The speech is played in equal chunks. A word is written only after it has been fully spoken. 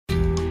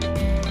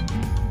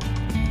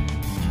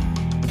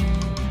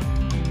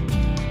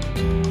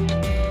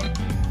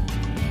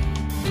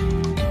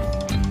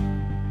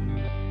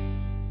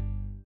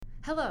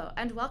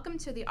and welcome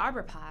to the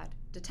ArborPod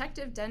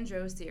Detective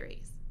Dendro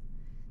series.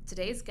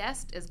 Today's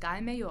guest is Guy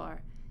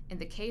Meilleur in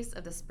the case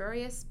of the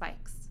Spurious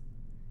spikes.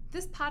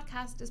 This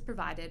podcast is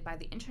provided by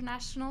the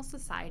International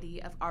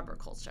Society of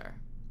Arboriculture.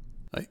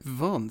 "I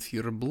want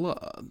your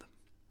blood,"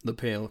 the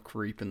pale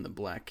creep in the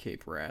black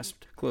cape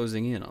rasped,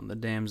 closing in on the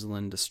damsel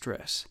in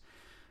distress.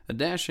 A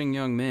dashing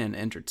young man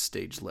entered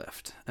stage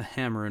left, a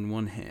hammer in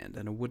one hand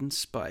and a wooden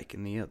spike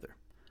in the other.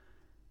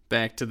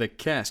 "Back to the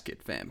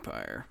casket,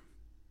 vampire,"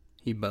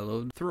 he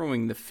bellowed,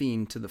 throwing the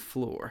fiend to the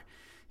floor.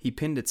 He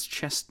pinned its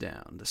chest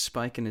down, the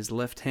spike in his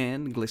left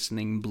hand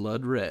glistening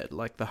blood red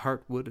like the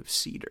heartwood of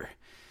cedar.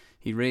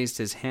 He raised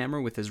his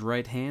hammer with his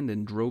right hand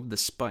and drove the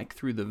spike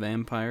through the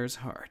vampire's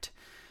heart.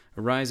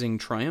 Arising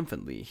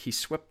triumphantly, he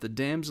swept the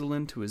damsel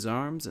into his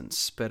arms and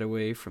sped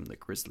away from the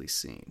grisly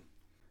scene.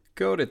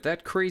 "Goat it,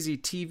 that crazy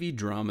TV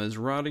drama is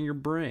rotting your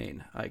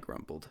brain," I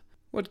grumbled.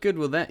 "What good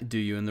will that do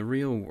you in the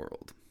real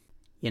world?"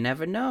 "You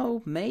never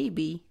know,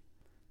 maybe."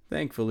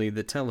 Thankfully,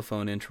 the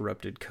telephone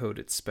interrupted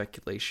Codit's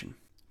speculation.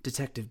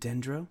 "Detective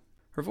Dendro?"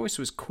 Her voice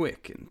was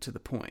quick and to the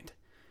point.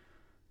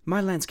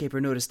 "My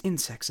landscaper noticed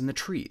insects in the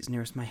trees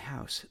nearest my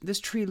house. This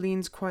tree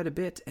leans quite a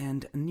bit,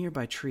 and a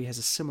nearby tree has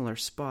a similar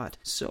spot,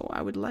 so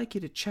I would like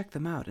you to check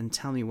them out and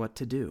tell me what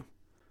to do."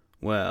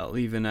 "Well,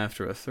 even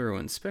after a thorough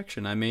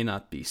inspection, I may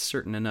not be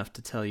certain enough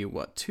to tell you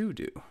what to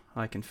do,"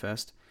 I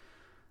confessed.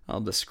 "I'll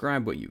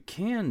describe what you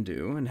can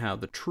do and how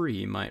the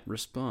tree might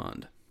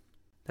respond."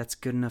 "That's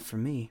good enough for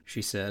me,"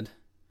 she said.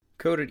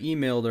 Codit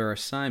emailed her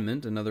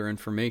assignment and other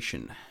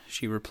information.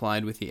 She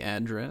replied with the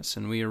address,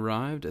 and we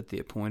arrived at the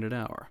appointed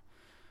hour.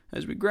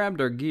 As we grabbed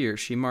our gear,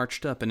 she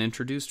marched up and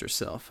introduced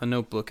herself, a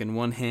notebook in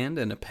one hand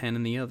and a pen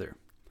in the other.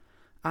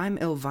 "I'm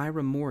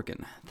Elvira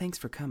Morgan. Thanks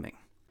for coming."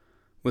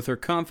 With her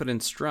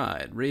confident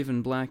stride,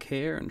 raven black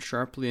hair, and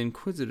sharply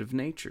inquisitive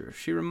nature,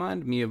 she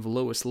reminded me of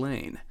Lois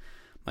Lane.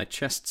 My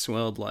chest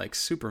swelled like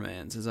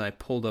Superman's as I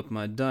pulled up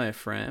my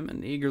diaphragm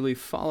and eagerly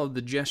followed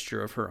the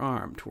gesture of her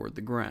arm toward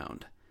the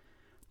ground.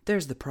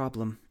 "There's the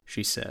problem,"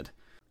 she said.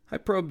 I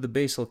probed the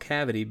basal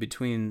cavity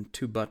between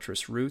two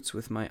buttress roots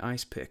with my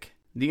ice pick.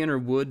 The inner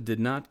wood did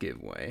not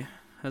give way.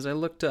 As I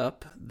looked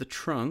up the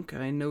trunk,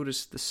 I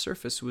noticed the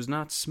surface was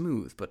not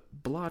smooth,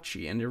 but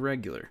blotchy and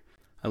irregular.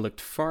 I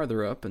looked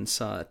farther up and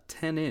saw a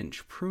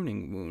 10-inch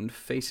pruning wound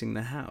facing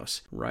the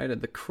house, right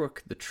at the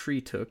crook the tree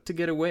took to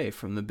get away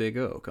from the big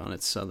oak on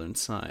its southern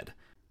side.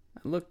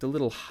 I looked a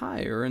little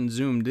higher and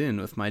zoomed in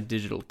with my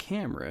digital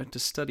camera to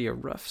study a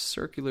rough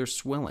circular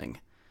swelling.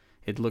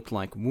 It looked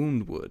like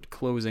wound wood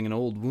closing an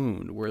old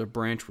wound where a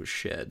branch was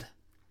shed.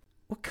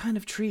 "What kind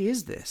of tree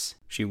is this?"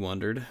 she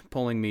wondered,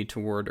 pulling me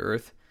toward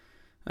earth.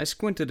 I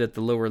squinted at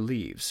the lower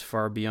leaves,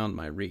 far beyond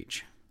my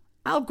reach.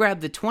 "I'll grab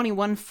the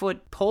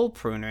 21-foot pole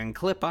pruner and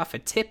clip off a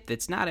tip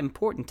that's not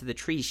important to the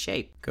tree's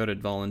shape,"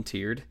 Codit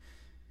volunteered.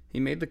 He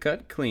made the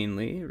cut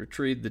cleanly,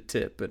 retrieved the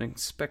tip, and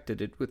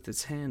inspected it with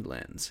his hand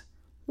lens.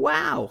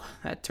 "Wow,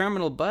 that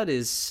terminal bud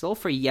is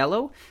sulfur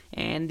yellow,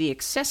 and the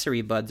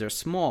accessory buds are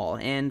small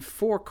and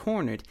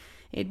four-cornered.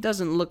 It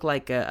doesn't look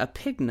like a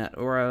pignut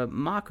or a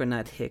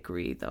mockernut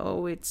hickory,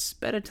 though it's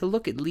better to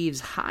look at leaves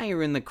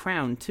higher in the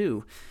crown,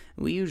 too.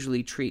 We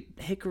usually treat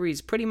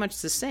hickories pretty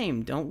much the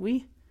same, don't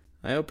we?"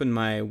 I opened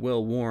my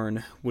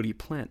well-worn woody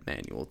plant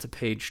manual to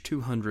page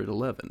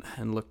 211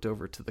 and looked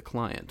over to the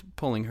client,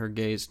 pulling her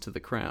gaze to the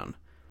crown.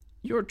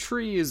 "Your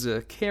tree is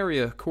a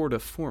Carya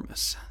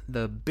cordiformis,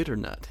 the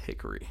bitternut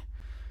hickory.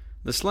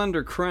 The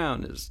slender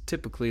crown is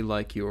typically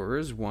like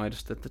yours,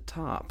 widest at the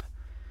top.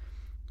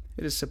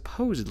 It is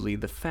supposedly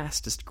the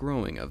fastest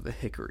growing of the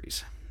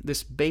hickories.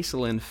 This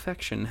basal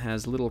infection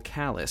has little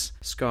callus,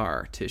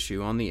 scar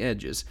tissue on the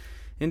edges,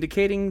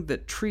 indicating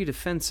that tree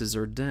defenses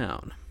are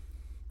down."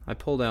 I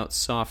pulled out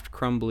soft,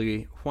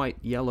 crumbly,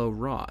 white-yellow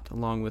rot,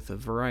 along with a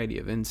variety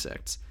of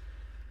insects.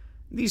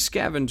 "These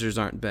scavengers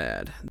aren't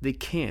bad. They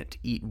can't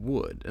eat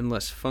wood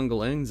unless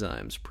fungal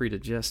enzymes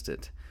predigest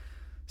it.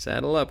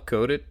 Saddle up,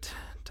 Codit.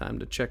 Time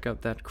to check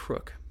out that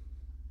crook."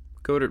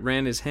 Codit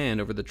ran his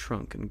hand over the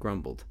trunk and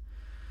grumbled.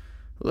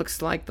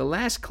 "Looks like the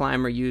last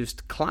climber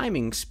used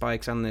climbing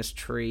spikes on this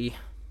tree."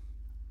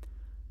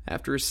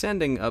 After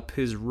ascending up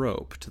his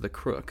rope to the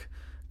crook,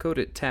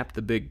 Codit tapped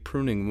the big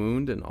pruning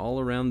wound and all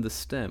around the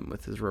stem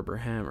with his rubber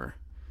hammer.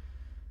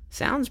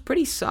 "Sounds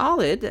pretty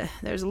solid.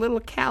 There's a little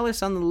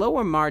callus on the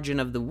lower margin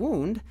of the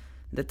wound.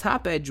 The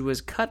top edge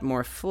was cut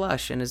more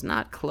flush and is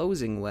not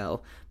closing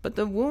well, but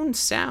the wound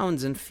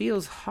sounds and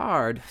feels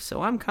hard,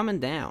 so I'm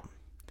coming down."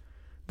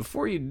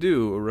 "Before you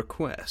do, a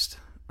request."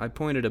 I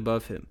pointed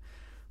above him.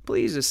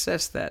 "Please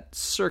assess that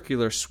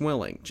circular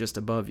swelling just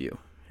above you,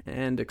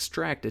 and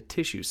extract a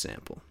tissue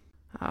sample."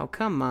 "Oh,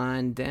 come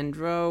on,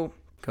 Dendro,"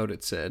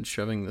 Codit said,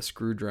 shoving the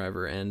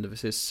screwdriver end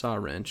of his saw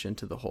wrench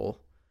into the hole.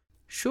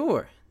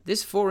 "Sure,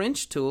 this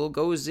 4-inch tool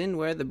goes in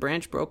where the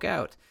branch broke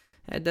out.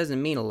 That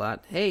doesn't mean a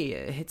lot. Hey,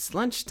 it's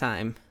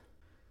lunchtime."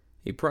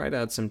 He pried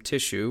out some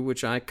tissue,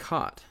 which I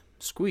caught,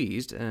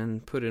 squeezed,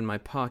 and put in my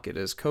pocket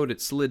as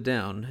Codit slid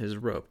down his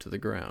rope to the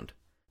ground.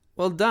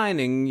 "While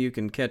dining, you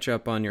can catch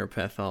up on your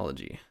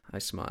pathology. I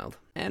smiled,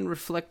 and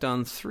reflect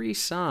on 3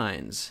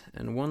 signs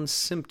and 1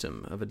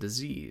 symptom of a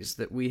disease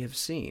that we have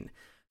seen.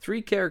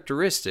 3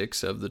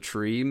 characteristics of the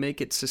tree make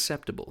it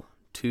susceptible,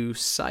 2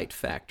 site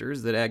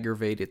factors that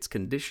aggravate its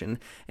condition,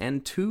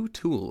 and 2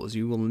 tools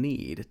you will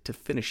need to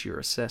finish your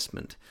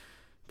assessment.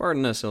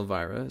 Pardon us,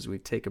 Elvira, as we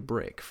take a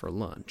break for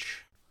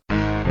lunch.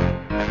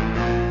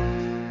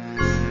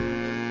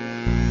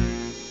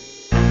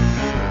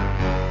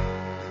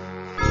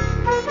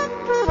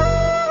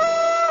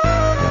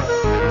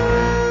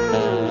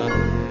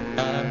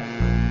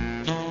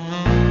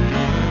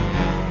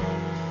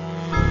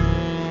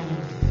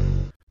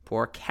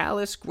 Poor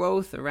callus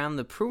growth around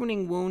the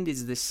pruning wound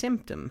is the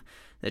symptom,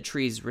 the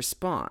tree's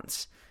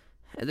response.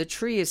 The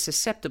tree is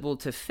susceptible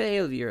to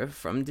failure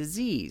from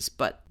disease,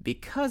 but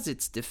because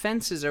its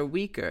defenses are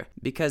weaker,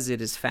 because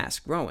it is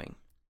fast-growing.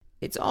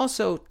 It's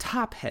also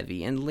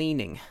top-heavy and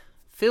leaning.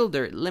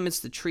 Filter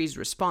limits the tree's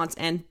response,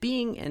 and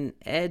being an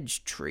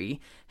edge tree,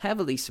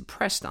 heavily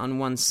suppressed on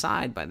one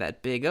side by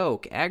that big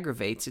oak,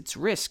 aggravates its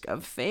risk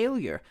of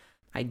failure.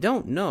 I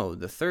don't know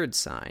the 3rd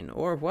sign,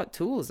 or what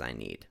tools I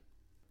need.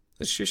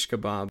 The shish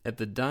kebab at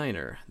the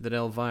diner that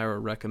Elvira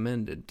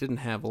recommended didn't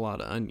have a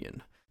lot of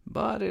onion,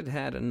 but it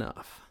had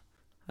enough.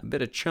 I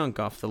bit a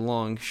chunk off the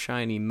long,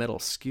 shiny metal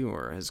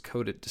skewer as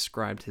Kodet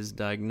described his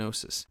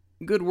diagnosis.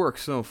 Good work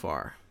so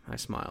far, I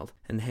smiled,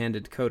 and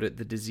handed Kodet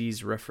the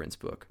disease reference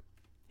book.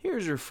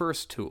 Here's your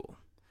first tool.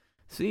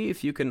 See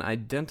if you can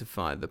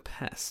identify the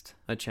pest,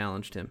 I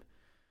challenged him.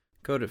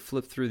 Kodet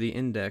flipped through the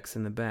index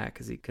in the back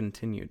as he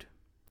continued.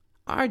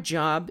 Our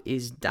job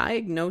is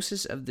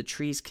diagnosis of the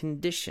tree's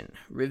condition,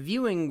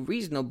 reviewing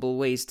reasonable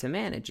ways to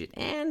manage it,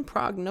 and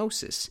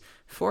prognosis,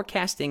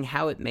 forecasting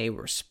how it may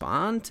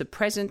respond to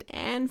present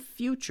and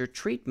future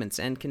treatments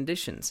and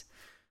conditions.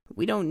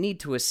 We don't need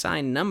to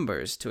assign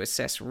numbers to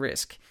assess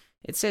risk.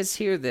 It says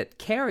here that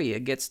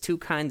Carya gets 2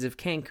 kinds of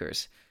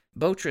cankers,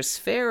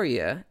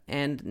 Botrispharia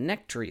and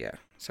Nectaria,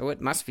 so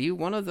it must be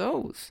one of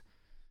those.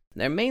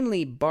 They're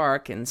mainly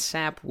bark and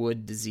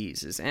sapwood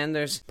diseases, and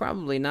there's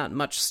probably not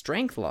much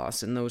strength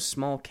loss in those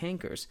small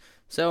cankers.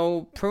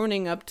 So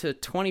pruning up to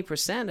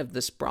 20% of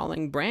the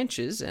sprawling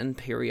branches and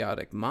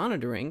periodic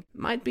monitoring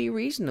might be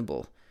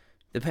reasonable.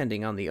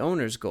 Depending on the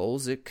owner's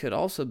goals, it could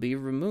also be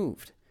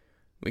removed.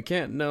 We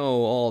can't know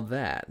all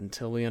that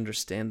until we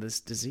understand this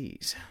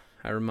disease,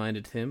 I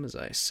reminded him as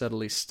I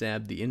subtly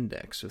stabbed the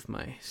index with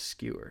my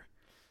skewer.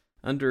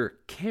 Under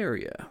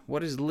Carya,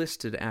 what is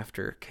listed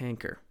after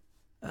canker?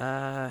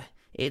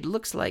 It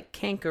looks like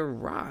canker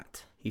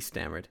rot, he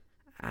stammered.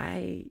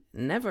 I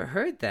never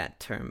heard that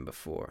term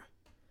before.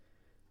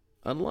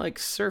 Unlike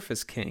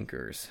surface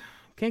cankers,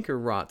 canker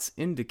rots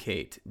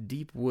indicate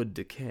deep wood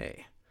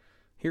decay.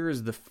 Here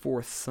is the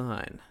 4th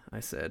sign, I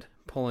said,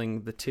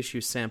 pulling the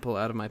tissue sample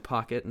out of my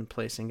pocket and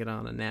placing it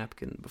on a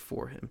napkin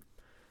before him.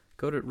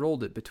 Kodet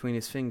rolled it between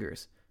his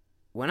fingers.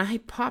 When I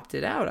popped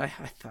it out, I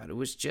thought it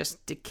was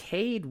just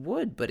decayed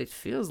wood, but it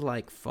feels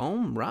like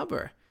foam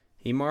rubber.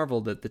 He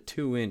marveled at the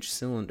 2-inch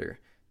cylinder.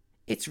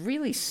 It's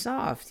really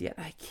soft, yet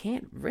I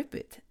can't rip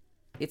it.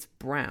 It's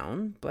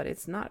brown, but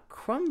it's not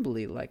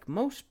crumbly like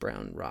most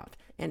brown rot,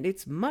 and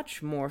it's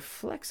much more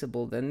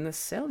flexible than the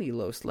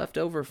cellulose left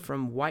over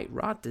from white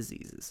rot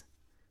diseases.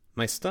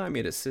 My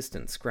stymied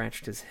assistant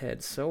scratched his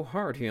head so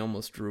hard he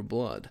almost drew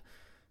blood.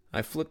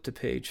 I flipped to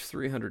page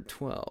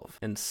 312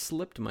 and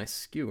slipped my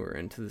skewer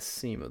into the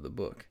seam of the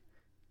book.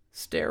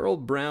 Sterile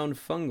brown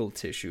fungal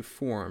tissue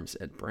forms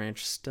at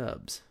branch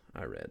stubs,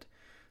 I read.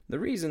 The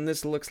reason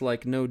this looks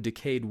like no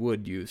decayed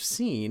wood you've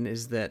seen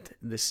is that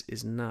this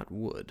is not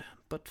wood,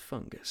 but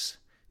fungus.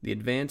 The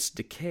advanced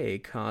decay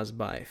caused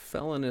by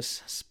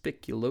Felinus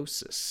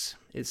spiculosus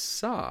is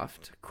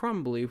soft,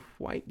 crumbly,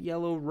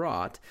 white-yellow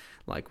rot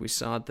like we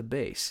saw at the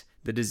base.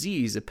 The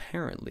disease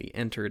apparently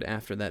entered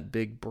after that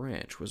big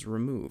branch was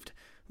removed,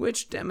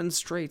 which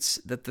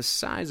demonstrates that the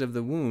size of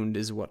the wound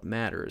is what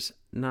matters,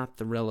 not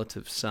the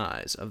relative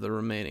size of the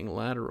remaining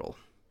lateral.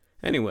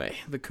 Anyway,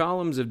 the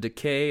columns of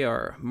decay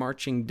are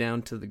marching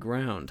down to the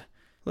ground.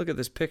 Look at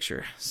this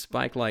picture.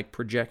 Spike-like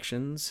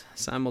projections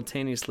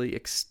simultaneously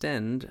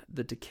extend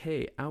the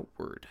decay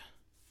outward.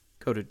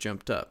 Kodet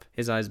jumped up,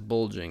 his eyes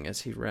bulging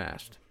as he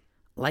rasped.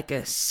 Like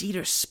a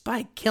cedar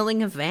spike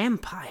killing a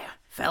vampire.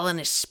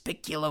 Felinus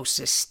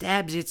spiculosus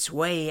stabs its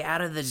way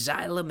out of the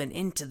xylem and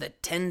into the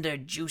tender,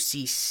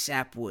 juicy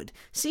sapwood.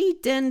 See,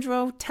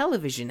 Dendro,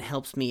 television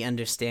helps me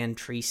understand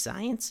tree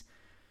science.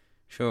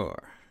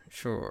 Sure,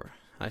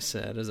 I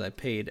said as I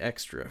paid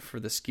extra for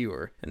the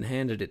skewer and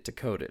handed it to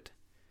Kodet.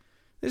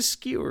 This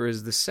skewer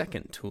is the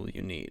 2nd tool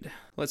you need.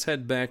 Let's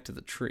head back to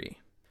the tree.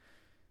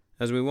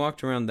 As we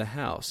walked around the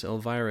house,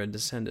 Elvira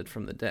descended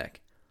from the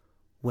deck.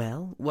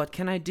 Well, what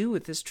can I do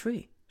with this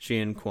tree? She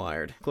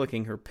inquired,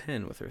 clicking her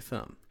pen with her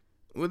thumb.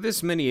 With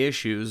this many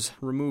issues,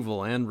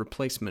 removal and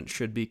replacement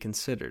should be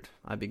considered,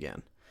 I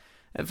began.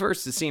 At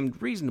first it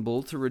seemed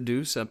reasonable to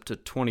reduce up to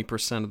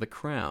 20% of the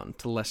crown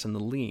to lessen the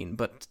lean,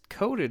 but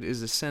Kodet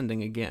is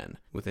ascending again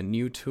with a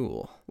new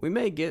tool. We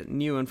may get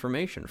new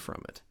information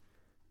from it.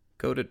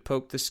 Kodet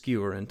poked the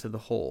skewer into the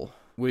hole,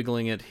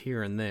 wiggling it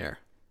here and there.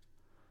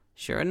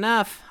 Sure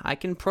enough, I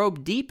can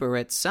probe deeper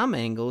at some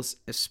angles,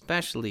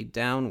 especially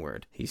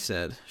downward, he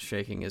said,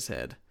 shaking his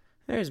head.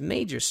 There's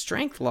major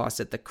strength loss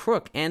at the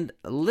crook and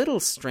little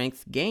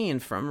strength gain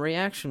from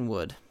reaction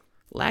wood.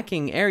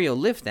 Lacking aerial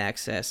lift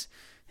access,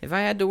 if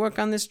I had to work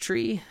on this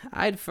tree,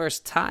 I'd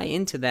first tie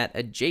into that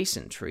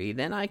adjacent tree,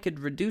 then I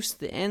could reduce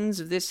the ends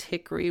of this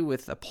hickory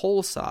with a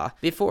pole saw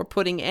before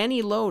putting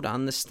any load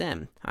on the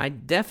stem.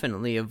 I'd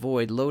definitely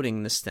avoid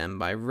loading the stem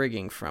by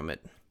rigging from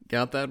it.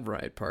 Got that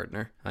right,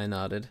 partner, I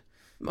nodded.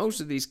 Most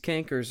of these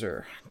cankers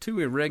are too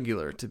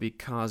irregular to be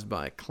caused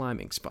by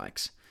climbing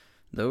spikes.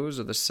 Those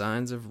are the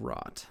signs of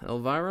rot.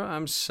 Elvira,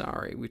 I'm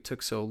sorry we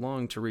took so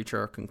long to reach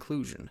our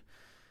conclusion.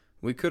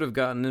 We could have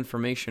gotten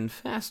information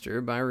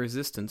faster by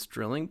resistance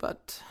drilling,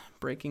 but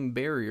breaking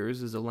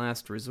barriers is a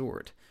last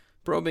resort.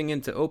 Probing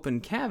into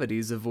open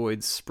cavities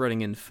avoids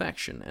spreading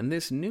infection, and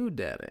this new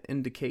data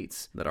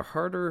indicates that a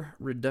harder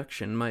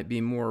reduction might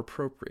be more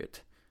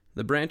appropriate.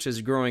 The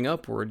branches growing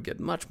upward get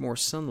much more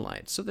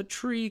sunlight, so the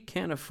tree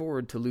can't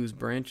afford to lose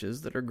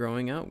branches that are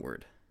growing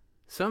outward.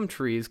 Some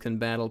trees can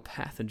battle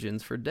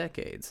pathogens for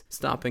decades,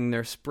 stopping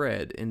their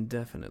spread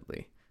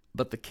indefinitely.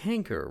 But the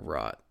canker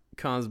rot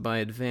caused by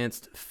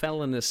advanced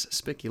felonous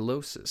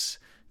spiculosis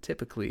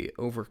typically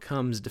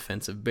overcomes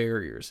defensive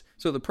barriers,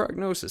 so the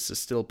prognosis is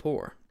still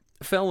poor.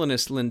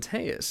 Felonous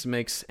linnaeus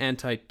makes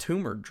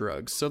anti-tumor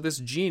drugs, so this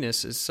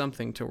genus is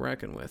something to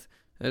reckon with.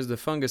 As the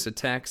fungus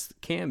attacks the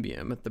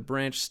cambium at the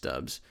branch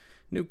stubs,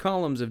 new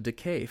columns of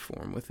decay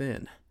form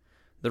within.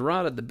 The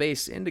rot at the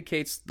base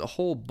indicates the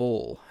whole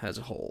bowl as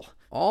a whole.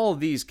 All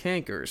these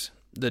cankers,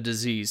 the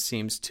disease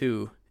seems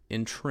too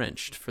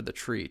entrenched for the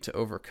tree to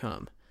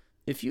overcome.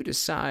 If you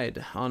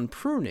decide on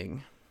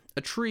pruning,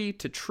 a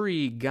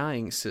tree-to-tree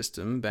guying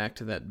system back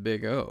to that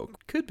big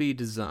oak could be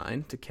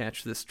designed to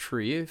catch this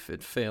tree if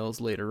it fails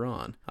later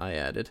on, I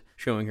added,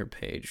 showing her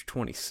page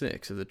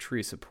 26 of the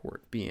tree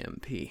support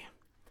BMP.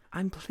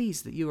 I'm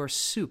pleased that you are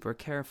super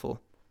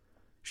careful.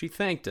 She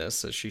thanked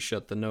us as she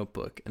shut the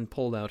notebook and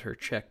pulled out her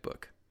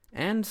checkbook.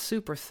 And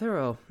super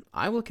thorough.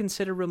 I will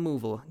consider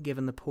removal,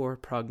 given the poor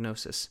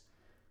prognosis.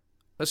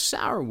 A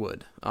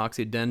sourwood,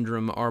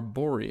 Oxydendrum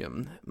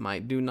arboreum,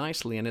 might do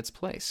nicely in its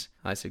place,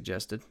 I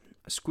suggested,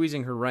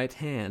 squeezing her right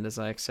hand as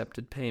I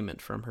accepted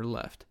payment from her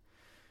left.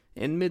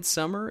 In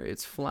midsummer,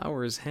 its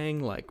flowers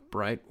hang like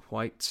bright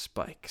white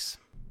spikes.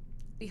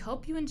 We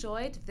hope you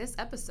enjoyed this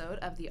episode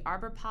of the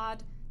ArborPod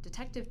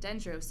Detective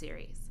Dendro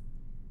series.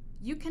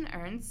 You can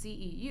earn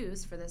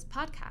CEUs for this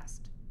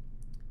podcast.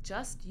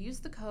 Just use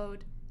the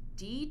code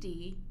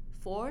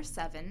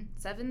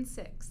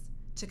DD4776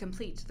 to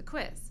complete the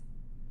quiz.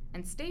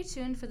 And stay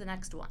tuned for the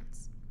next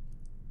ones.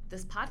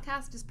 This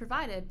podcast is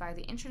provided by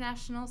the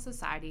International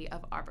Society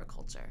of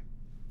Arboriculture.